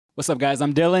What's up, guys?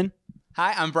 I'm Dylan.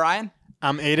 Hi, I'm Brian.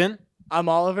 I'm Aiden. I'm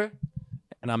Oliver.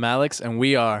 And I'm Alex, and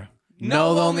we are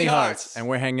No Lonely Hearts. And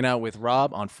we're hanging out with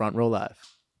Rob on Front Row Live.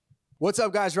 What's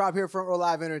up, guys? Rob here, Front Row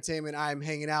Live Entertainment. I'm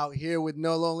hanging out here with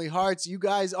No Lonely Hearts. You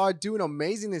guys are doing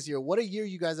amazing this year. What a year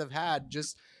you guys have had,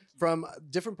 just from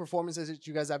different performances that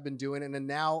you guys have been doing, and then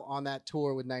now on that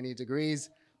tour with 98 Degrees.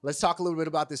 Let's talk a little bit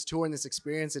about this tour and this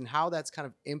experience and how that's kind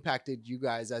of impacted you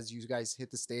guys as you guys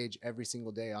hit the stage every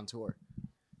single day on tour.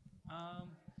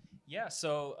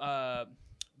 So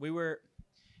we were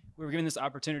given this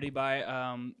opportunity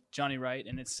by Johnny Wright,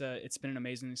 and it's been an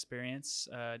amazing experience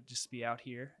just to be out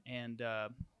here and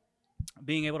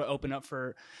being able to open up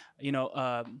for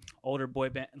older boy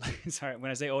band. Sorry,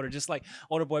 when I say older, just like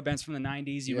older boy bands from the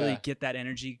 '90s, you really get that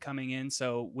energy coming in.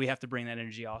 So we have to bring that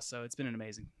energy also. It's been an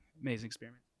amazing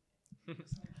experiment.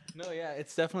 No, yeah,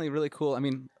 it's definitely really cool. I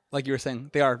mean, like you were saying,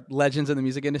 they are legends in the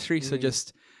music industry. So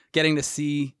just getting to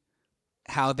see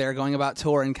how they're going about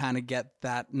tour and kind of get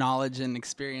that knowledge and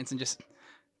experience and just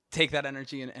take that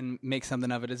energy and make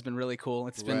something of it has been really cool.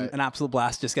 It's been an absolute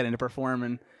blast just getting to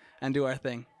perform and do our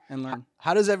thing and learn.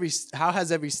 How has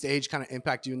every stage kind of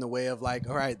impact you in the way of like,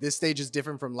 all right, this stage is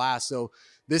different from last, so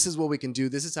this is what we can do.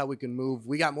 This is how we can move.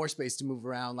 We got more space to move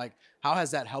around. Like, how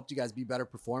has that helped you guys be better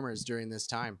performers during this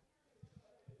time?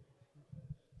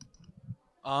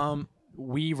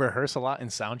 We rehearse a lot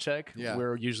in sound check. Yeah.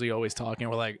 We're usually always talking.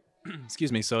 We're like,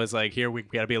 excuse me. So it's like here we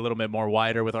got to be a little bit more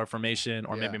wider with our formation,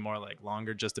 or maybe more like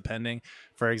longer, just depending.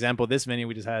 For example, this venue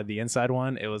we just had, the inside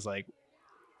one, it was like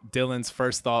Dylan's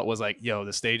first thought was like, yo,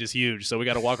 the stage is huge, so we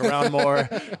got to walk around more,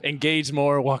 engage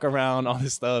more, walk around, all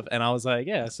this stuff. And I was like,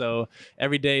 yeah, so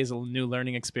every day is a new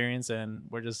learning experience, and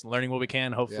we're just learning what we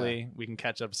can. Hopefully we can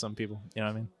catch up to some people. You know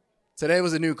what I mean? Today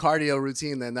was a new cardio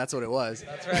routine then. That's what it was.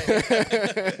 That's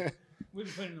right. We've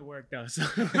been putting in the work, though.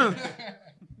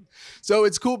 So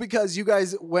it's cool because you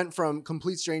guys went from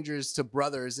complete strangers to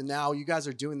brothers, and now you guys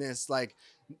are doing this, like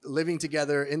living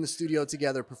together, in the studio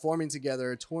together, performing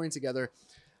together, touring together.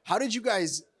 How did you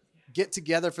guys get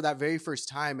together for that very first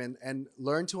time and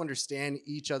learn to understand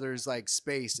each other's like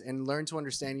space and learn to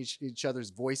understand each other's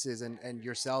voices and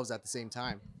yourselves at the same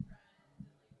time?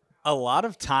 A lot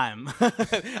of time.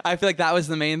 I feel like that was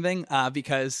the main thing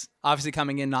because obviously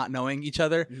coming in not knowing each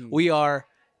other, we are,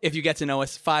 if you get to know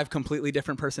us, 5 completely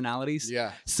different personalities.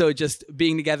 Yeah. So just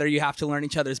being together, you have to learn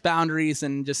each other's boundaries,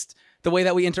 and just the way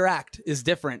that we interact is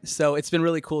different. So it's been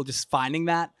really cool just finding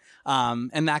that.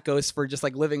 And that goes for just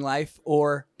like living life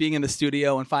or being in the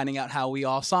studio and finding out how we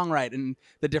all songwrite and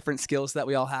the different skills that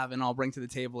we all have and all bring to the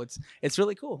table. It's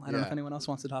really cool. I don't know if anyone else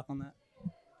wants to talk on that.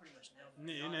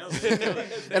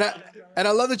 And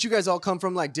I love that you guys all come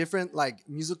from like different like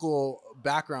musical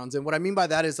backgrounds, and what I mean by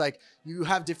that is like you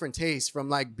have different tastes, from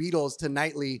like Beatles to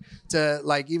Knightley to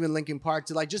like even Linkin Park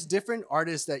to like just different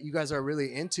artists that you guys are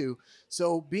really into.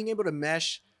 So being able to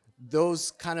mesh those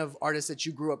kind of artists that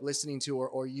you grew up listening to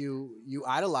or you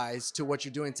idolize to what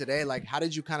you're doing today, like how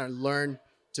did you kind of learn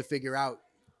to figure out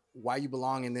why you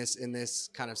belong in this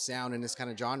kind of sound, in this kind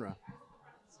of genre?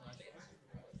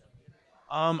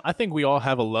 I think we all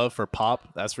have a love for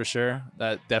pop, that's for sure.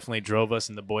 That definitely drove us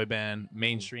in the boy band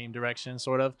mainstream direction,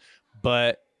 sort of.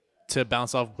 But to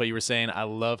bounce off what you were saying, I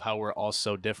love how we're all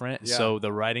so different. Yeah. So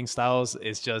the writing styles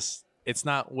is just, it's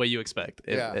not what you expect.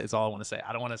 It's all I want to say.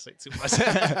 I don't want to say too much,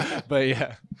 but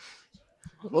yeah.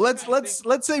 Well,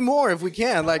 let's say more if we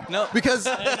can, like, No. because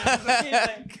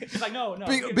It's like, no.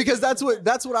 because that's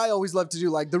what I always love to do.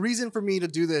 Like, the reason for me to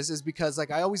do this is because like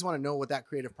I always want to know what that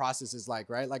creative process is like,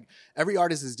 right? Like every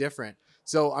artist is different.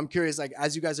 So I'm curious, like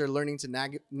as you guys are learning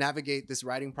to navigate this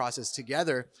writing process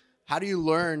together, how do you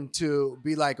learn to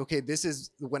be like, okay, this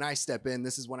is when I step in,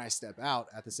 this is when I step out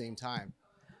at the same time?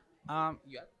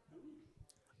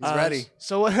 He's ready.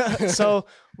 So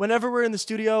whenever we're in the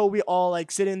studio, we all like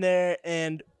sit in there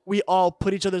and we all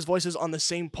put each other's voices on the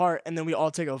same part, and then we all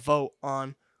take a vote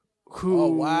on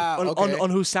who on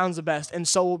who sounds the best. And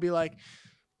so we'll be like,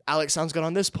 Alex sounds good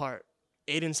on this part.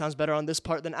 Aiden sounds better on this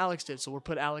part than Alex did, so we'll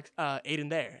put Aiden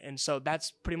there. And so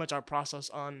that's pretty much our process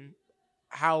on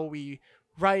how we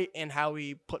write and how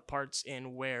we put parts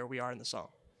in where we are in the song.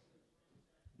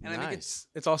 And I think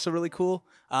it's also really cool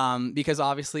because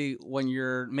obviously when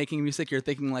you're making music, you're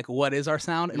thinking like, what is our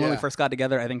sound? And when we first got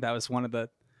together, I think that was one of the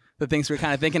things we were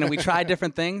kind of thinking, and we tried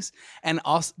different things. And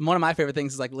also, one of my favorite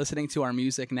things is like listening to our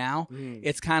music now.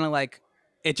 It's kind of like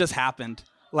it just happened.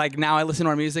 Like now I listen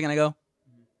to our music and I go,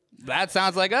 that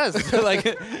sounds like us.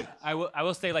 Like I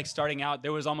will say, like, starting out,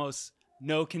 there was almost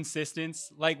no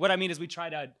consistency. Like, what I mean is we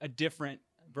tried a different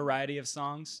variety of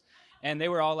songs, and they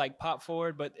were all like pop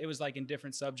forward, but it was like in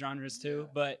different subgenres too.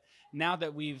 But now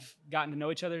that we've gotten to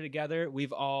know each other together,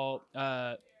 we've all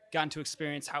gotten to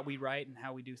experience how we write and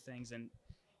how we do things, and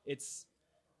it's,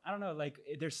 I don't know, like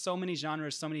there's so many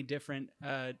genres, so many different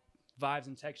vibes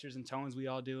and textures and tones we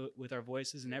all do with our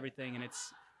voices and everything, and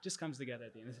it's just comes together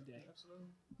at the end of the day. Absolutely.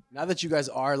 Now that you guys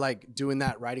are like doing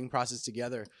that writing process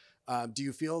together, do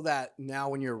you feel that now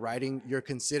when you're writing, you're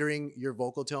considering your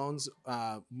vocal tones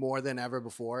more than ever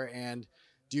before? And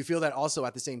do you feel that also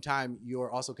at the same time,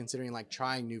 you're also considering like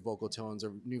trying new vocal tones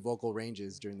or new vocal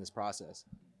ranges during this process?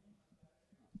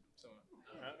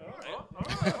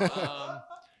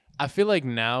 I feel like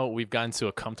now we've gotten to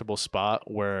a comfortable spot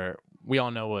where we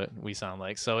all know what we sound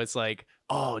like. So it's like,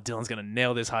 oh, Dylan's going to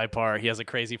nail this high part. He has a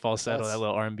crazy falsetto, that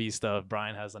little R&B stuff.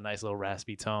 Brian has a nice little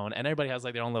raspy tone. And everybody has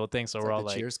like their own little thing. So it's we're like all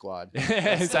like cheer squad.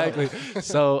 Exactly.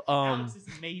 So Alex is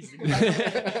amazing.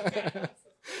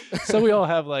 so we all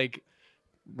have like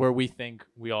where we think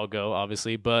we all go,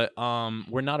 obviously. But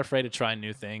we're not afraid to try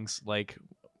new things. Like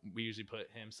we usually put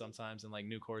him sometimes in like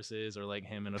new courses or like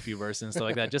him in a few verses and stuff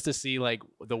like that, just to see like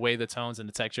the way the tones and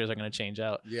the textures are going to change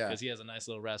out. Yeah. Because he has a nice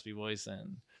little raspy voice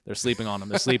and they're sleeping on him.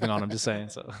 They're sleeping on him, just saying.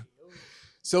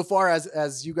 So far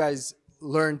as you guys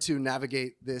learn to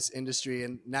navigate this industry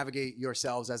and navigate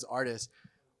yourselves as artists,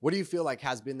 what do you feel like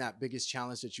has been that biggest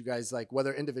challenge that you guys, like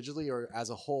whether individually or as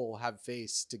a whole, have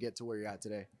faced to get to where you're at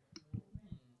today?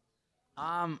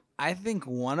 I think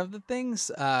one of the things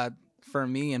for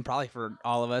me and probably for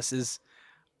all of us is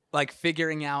like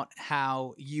figuring out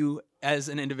how you as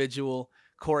an individual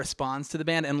corresponds to the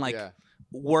band and like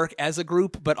work as a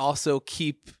group, but also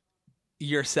keep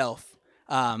yourself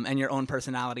and your own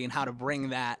personality and how to bring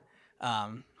that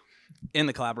in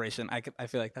the collaboration. I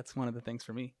feel like that's one of the things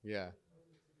for me. Yeah.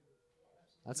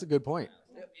 That's a good point.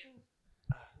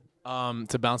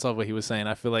 To bounce off what he was saying,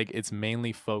 I feel like it's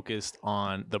mainly focused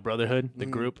on the brotherhood, the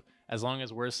group. As long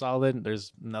as we're solid,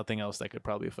 there's nothing else that could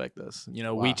probably affect us. You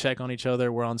know, we check on each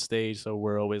other. We're on stage, so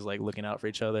we're always like looking out for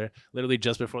each other. Literally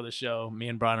just before the show, me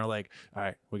and Brian are like, all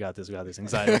right, we got this.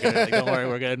 Anxiety. Like, don't worry,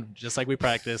 we're good. Just like we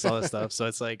practice, all that stuff. So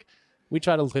it's like we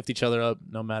try to lift each other up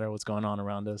no matter what's going on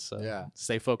around us. So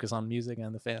stay focused on music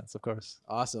and the fans, of course.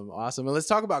 Awesome. And let's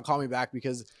talk about Call Me Back,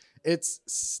 because it's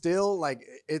still like,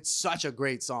 it's such a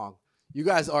great song. You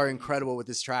guys are incredible with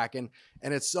this track, and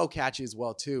it's so catchy as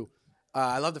well too.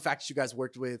 I love the fact that you guys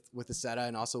worked with Aceta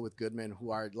and also with Goodman,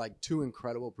 who are like two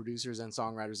incredible producers and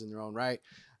songwriters in their own right.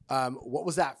 What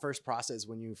was that first process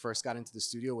when you first got into the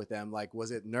studio with them? Like,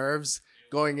 was it nerves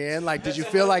going in? Like, did you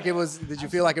feel like it was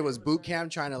boot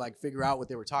camp trying to like figure out what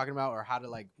they were talking about or how to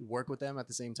like work with them at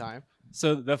the same time?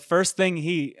 So the first thing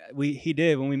he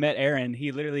did when we met Aaron,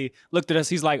 he literally looked at us.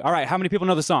 He's like, all right, how many people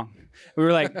know the song? We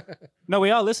were like, no,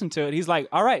 we all listened to it. He's like,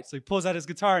 all right. So he pulls out his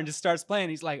guitar and just starts playing.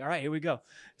 He's like, all right, here we go.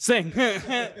 Sing.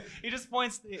 He just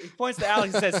points to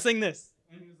Alex and says, sing this.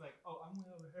 And he was like, oh, I'm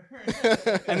way over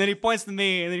here. And then he points to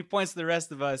me, and then he points to the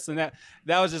rest of us. And that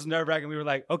was just nerve-wracking. We were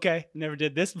like, okay, never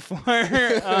did this before.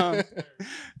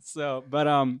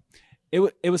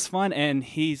 It was fun, and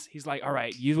he's like, all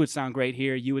right, you would sound great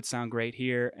here, you would sound great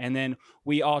here, and then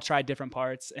we all tried different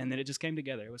parts, and then it just came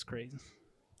together. It was crazy.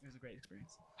 It was a great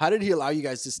experience. How did he allow you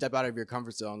guys to step out of your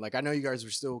comfort zone? Like, I know you guys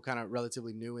were still kind of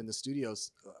relatively new in the studio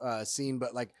scene,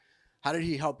 but like, how did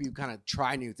he help you kind of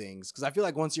try new things? Because I feel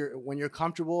like when you're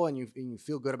comfortable and you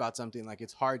feel good about something, like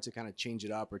it's hard to kind of change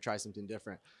it up or try something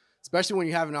different, especially when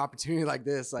you have an opportunity like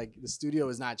this. Like, the studio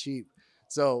is not cheap.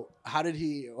 So how did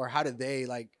they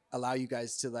like allow you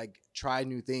guys to like try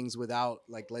new things without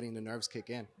like letting the nerves kick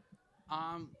in?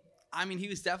 I mean, he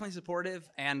was definitely supportive,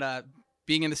 and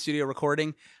being in the studio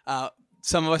recording,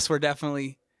 some of us were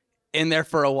definitely in there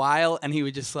for a while, and he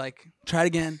would just like, try it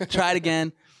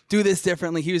again, do this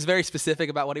differently. He was very specific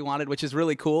about what he wanted, which is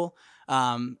really cool.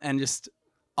 And just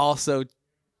also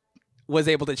was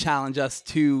able to challenge us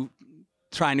to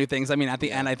try new things. I mean, at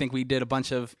the end, I think we did a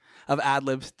bunch of ad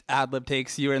lib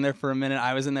takes. You were in there for a minute.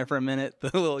 I was in there for a minute. The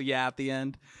little at the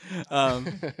end.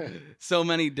 So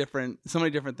many different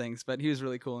things. But he was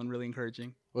really cool and really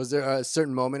encouraging. Was there a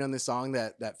certain moment on this song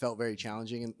that felt very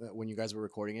challenging when you guys were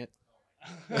recording it?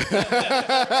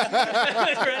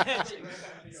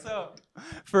 So,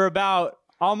 for about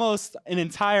almost an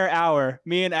entire hour,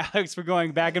 me and Alex were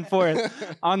going back and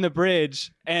forth on the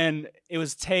bridge, and it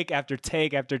was take after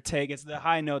take after take. It's the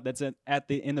high note that's in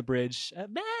the bridge.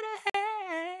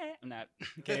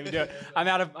 Can't even do it. I'm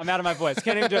out of my voice.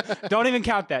 Can't even do it. Don't even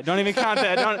count that.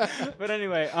 But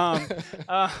anyway,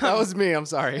 that was me. I'm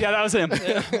sorry. Yeah, that was him.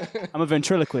 I'm a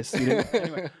ventriloquist.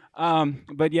 Anyway,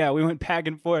 but yeah, we went back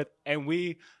and forth, and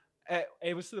we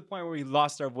it was to the point where we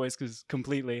lost our voice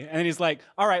completely. And then he's like,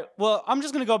 all right, well, I'm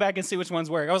just going to go back and see which ones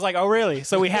work. I was like, oh, really?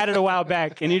 So we had it a while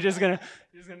back, and you're just going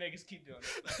to make us keep doing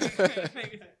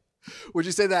it. Would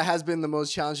you say that has been the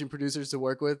most challenging producers to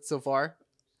work with so far?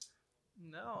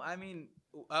 No, I mean,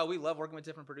 we love working with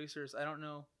different producers. I don't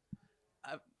know.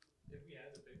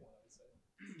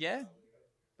 Yeah.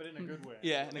 But in a good way.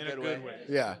 Yeah, in a good way.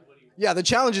 Yeah. Yeah, the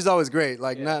challenge is always great.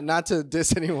 Like, not to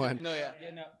diss anyone. No, yeah.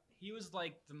 Yeah, no, he was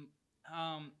like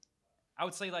I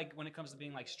would say like when it comes to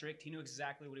being like strict, he knew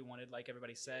exactly what he wanted, like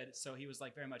everybody said. So he was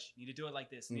like very much, you need to do it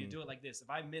like this, you need to do it like this. If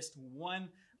I missed one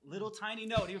little tiny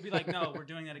note, he would be like, no, we're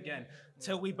doing that again.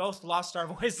 Until we both lost our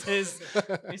voices.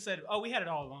 He said, oh, we had it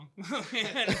all along.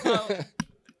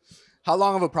 How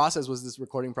long of a process was this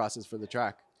recording process for the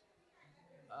track?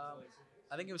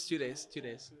 I think it was 2 days. 2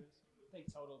 days. I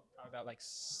think total probably about like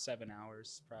 7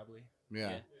 hours, probably.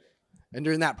 Yeah. And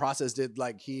during that process, did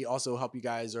like he also help you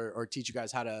guys or teach you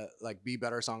guys how to like be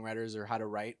better songwriters or how to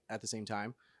write at the same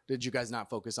time? Did you guys not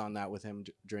focus on that with him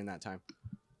during that time?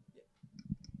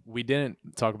 We didn't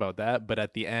talk about that, but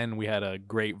at the end we had a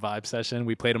great vibe session.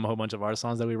 We played him a whole bunch of our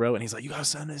songs that we wrote, and he's like, "You gotta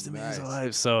send this to me as a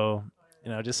live." So,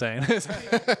 just saying. He was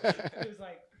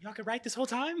like, "Y'all could write this whole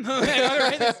time."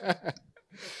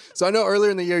 So I know earlier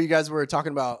in the year you guys were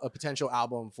talking about a potential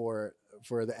album for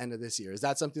the end of this year. Is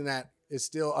that something that is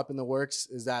still up in the works?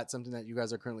 Is that something that you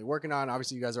guys are currently working on?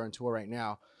 Obviously, you guys are on tour right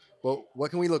now, but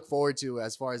what can we look forward to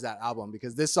as far as that album?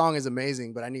 Because this song is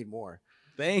amazing, but I need more.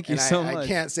 Thank you so much. I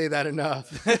can't say that enough.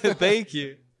 Thank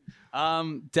you.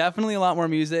 Definitely a lot more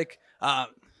music.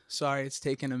 Sorry, it's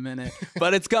taking a minute,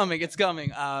 but it's coming. It's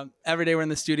coming. Every day we're in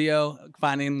the studio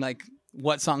finding like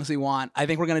what songs we want. I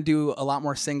think we're gonna do a lot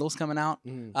more singles coming out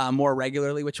more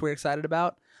regularly, which we're excited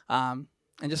about.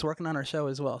 And just working on our show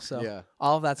as well. So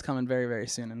all of that's coming very, very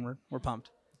soon, and we're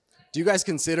pumped. Do you guys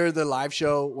consider the live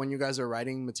show when you guys are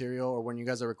writing material or when you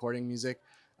guys are recording music,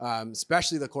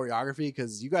 especially the choreography?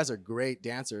 Because you guys are great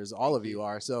dancers, all of you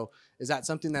are. So is that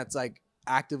something that's like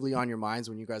actively on your minds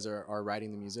when you guys are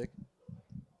writing the music?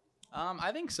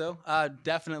 I think so.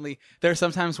 Definitely. There are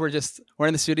sometimes we're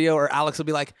in the studio, or Alex will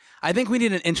be like, "I think we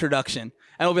need an introduction,"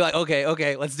 and we'll be like,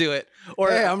 "Okay, let's do it." Or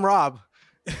hey, I'm Rob.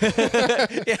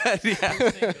 yeah.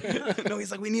 No,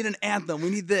 he's like, "We need an anthem.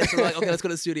 We need this." We're like, "Okay, let's go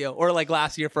to the studio." Or like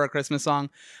last year for our Christmas song,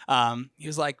 he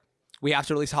was like, "We have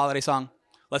to release a holiday song.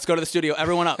 Let's go to the studio.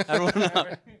 Everyone up. Everyone up."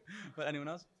 But anyone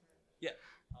else? Yeah.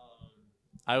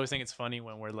 I always think it's funny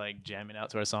when we're like jamming out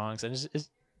to our songs, and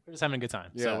we're just having a good time.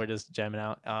 Yeah. So we're just jamming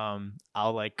out.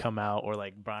 I'll like come out, or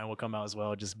like Brian will come out as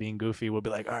well, just being goofy. We'll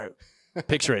be like, all right,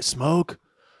 picture it, smoke.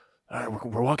 All right,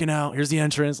 we're walking out. Here's the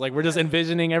entrance. Like we're just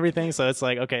envisioning everything. So it's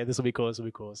like, okay, this will be cool. This will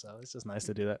be cool. So it's just nice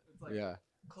to do that. Like,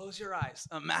 close your eyes.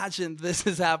 Imagine this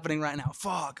is happening right now.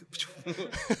 Fuck.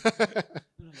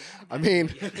 I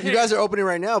mean, you guys are opening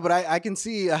right now, but I can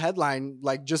see a headline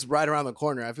like just right around the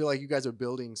corner. I feel like you guys are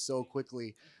building so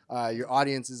quickly. Your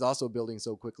audience is also building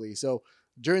so quickly. So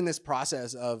during this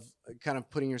process of kind of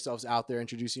putting yourselves out there,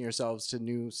 introducing yourselves to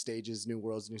new stages, new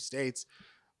worlds, new states,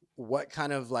 what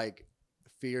kind of like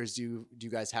fears do you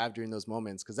guys have during those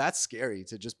moments? Because that's scary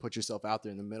to just put yourself out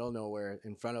there in the middle of nowhere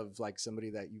in front of like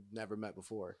somebody that you've never met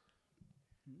before.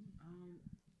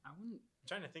 I'm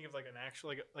trying to think of like an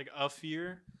actual like a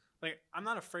fear. Like I'm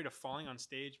not afraid of falling on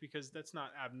stage because that's not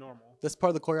abnormal. That's part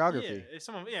of the choreography. Yeah, if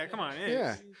someone, come on.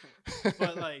 Yeah.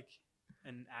 But like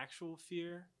an actual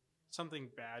fear, something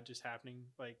bad just happening,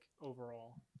 like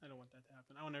overall, I don't want that to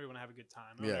happen. I want everyone to have a good time.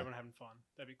 I want everyone having fun.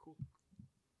 That'd be cool.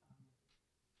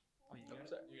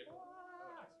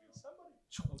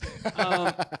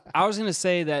 I was gonna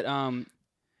say that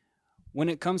when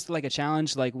it comes to like a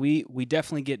challenge, like we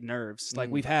definitely get nerves. Like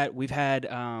we've had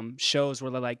shows where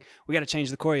they're like, we got to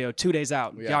change the choreo 2 days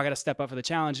out. Y'all got to step up for the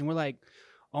challenge, and we're like,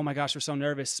 oh my gosh, we're so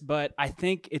nervous. But I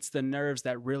think it's the nerves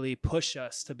that really push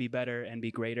us to be better and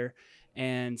be greater.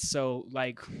 And so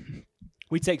like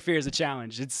we take fear as a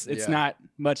challenge. It's not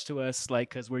much to us, like,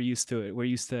 because we're used to it. We're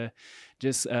used to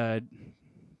just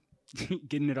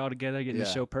getting it all together, getting the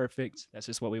show perfect. That's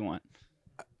just what we want.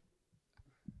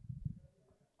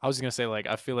 I was gonna say, like,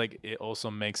 I feel like it also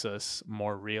makes us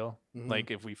more real.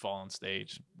 Like if we fall on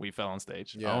stage, we fell on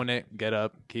stage. Own it, get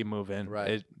up, keep moving.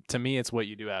 Right. To me, it's what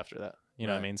you do after that. You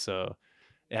know what I mean? So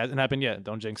it hasn't happened yet.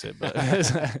 Don't jinx it. But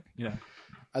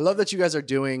I love that you guys are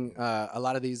doing a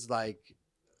lot of these, like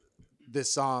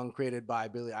this song created by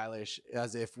Billie Eilish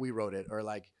as if we wrote it, or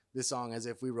like this song as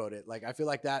if we wrote it. Like I feel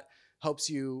like that helps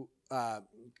you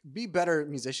be better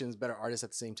musicians, better artists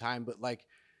at the same time. But like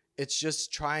it's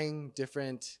just trying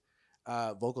different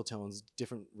vocal tones,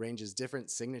 different ranges,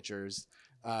 different signatures.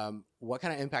 What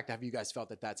kind of impact have you guys felt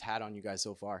that that's had on you guys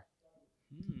so far?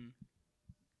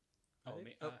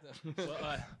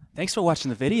 Thanks for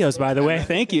watching the videos, by the way.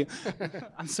 Thank you.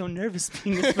 I'm so nervous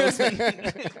being a spokesman.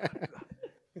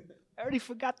 I already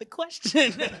forgot the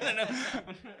question.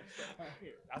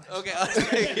 Okay, I'll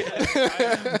take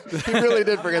it. He really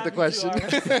did forget the question.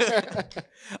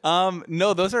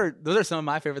 No, those are some of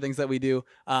my favorite things that we do.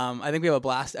 I think we have a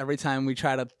blast every time we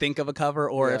try to think of a cover,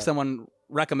 or if someone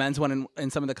recommends one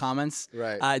in some of the comments.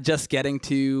 Right. Just getting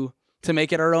to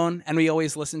make it our own, and we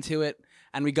always listen to it,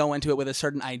 and we go into it with a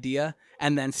certain idea,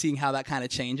 and then seeing how that kind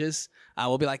of changes.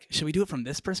 We'll be like, should we do it from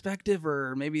this perspective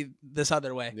or maybe this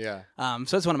other way? Yeah.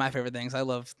 So it's one of my favorite things. I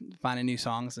love finding new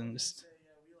songs and just.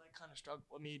 We like kind of struggle.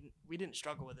 I mean, we didn't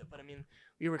struggle with it, but I mean,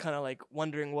 we were kind of like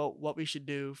wondering what we should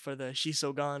do for the She's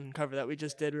So Gone cover that we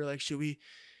just did. We were like, should we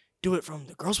do it from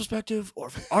the girl's perspective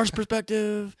or from our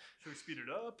perspective? Should we speed it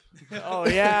up? Oh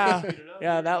yeah, Speed it up?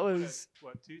 yeah. That was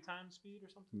What, 2 times speed or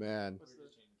something? Man. What's the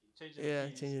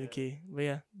changing the key. But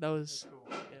yeah, that was Cool.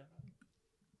 yeah.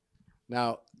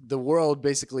 Now, the world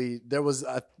basically, there was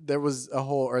a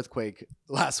whole earthquake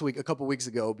last week, a couple weeks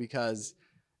ago, because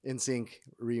NSYNC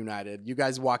reunited. You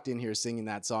guys walked in here singing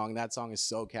that song. That song is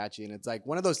so catchy, and it's like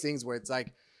one of those things where it's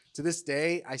like, to this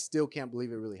day, I still can't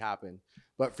believe it really happened.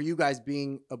 But for you guys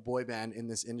being a boy band in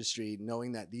this industry,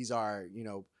 knowing that these are,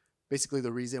 basically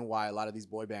the reason why a lot of these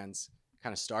boy bands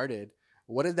kind of started,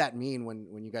 what did that mean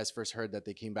when you guys first heard that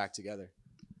they came back together?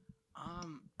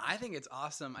 I think it's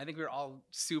awesome. I think we were all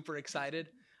super excited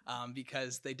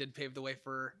because they did pave the way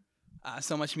for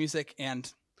so much music,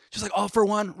 and just like all for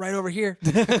one right over here.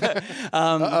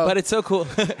 But it's so cool.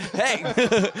 Hey,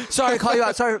 sorry to call you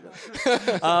out. Sorry.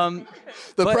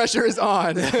 The pressure is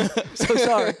on. So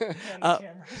sorry.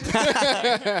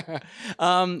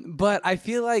 But I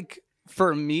feel like,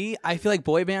 for me, I feel like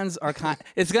boy bands are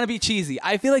it's going to be cheesy.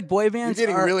 I feel like boy bands You're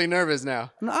getting really nervous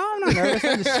now. No, I'm not nervous.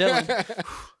 I'm just chilling.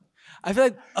 I feel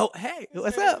like, oh, hey,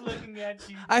 what's up?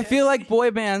 I feel like boy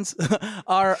bands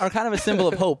are kind of a symbol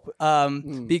of hope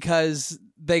because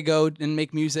they go and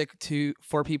make music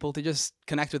for people to just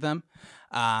connect with them.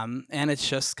 And it's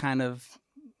just kind of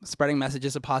spreading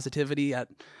messages of positivity at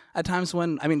times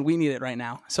when, I mean, we need it right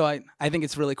now. So I think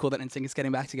it's really cool that NSYNC is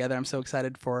getting back together. I'm so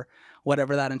excited for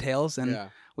whatever that entails. And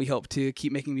we hope to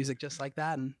keep making music just like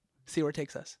that and see where it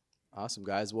takes us. Awesome,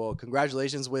 guys. Well,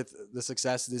 congratulations with the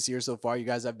success this year so far. You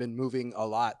guys have been moving a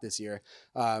lot this year.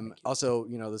 Also,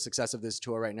 the success of this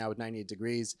tour right now with 98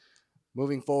 Degrees.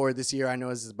 Moving forward this year, I know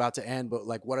it's about to end, but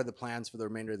like, what are the plans for the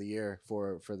remainder of the year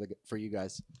for you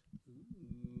guys?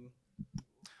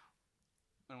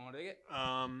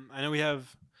 I know we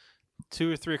have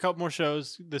 2 or 3, a couple more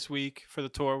shows this week for the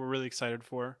tour. We're really excited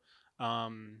for.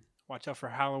 Watch out for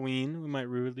Halloween. We might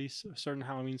re-release a certain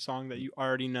Halloween song that you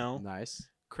already know. Nice.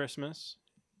 Christmas,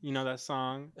 you know that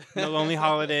song, No Lonely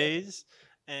Holidays,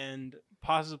 and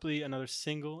possibly another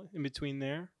single in between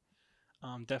there.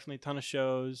 Definitely a ton of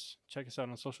shows. Check us out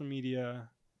on social media,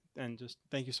 and just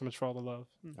thank you so much for all the love.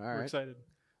 We're excited.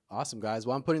 Awesome, guys.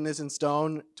 Well, I'm putting this in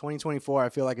stone. 2024, I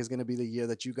feel like is going to be the year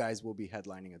that you guys will be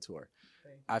headlining a tour.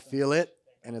 I feel it,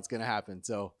 and it's going to happen.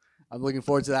 So I'm looking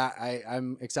forward to that.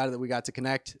 I'm excited that we got to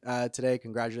connect today.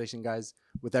 Congratulations, guys,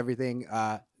 with everything.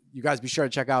 You guys be sure to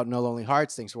check out No Lonely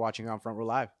Hearts. Thanks for watching on Front Row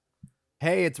Live.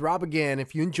 Hey, it's Rob again.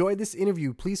 If you enjoyed this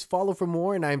interview, please follow for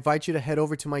more, and I invite you to head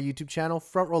over to my YouTube channel,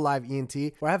 Front Row Live ENT,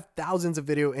 where I have thousands of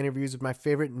video interviews with my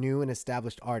favorite new and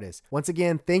established artists. Once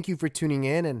again, thank you for tuning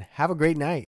in, and have a great night.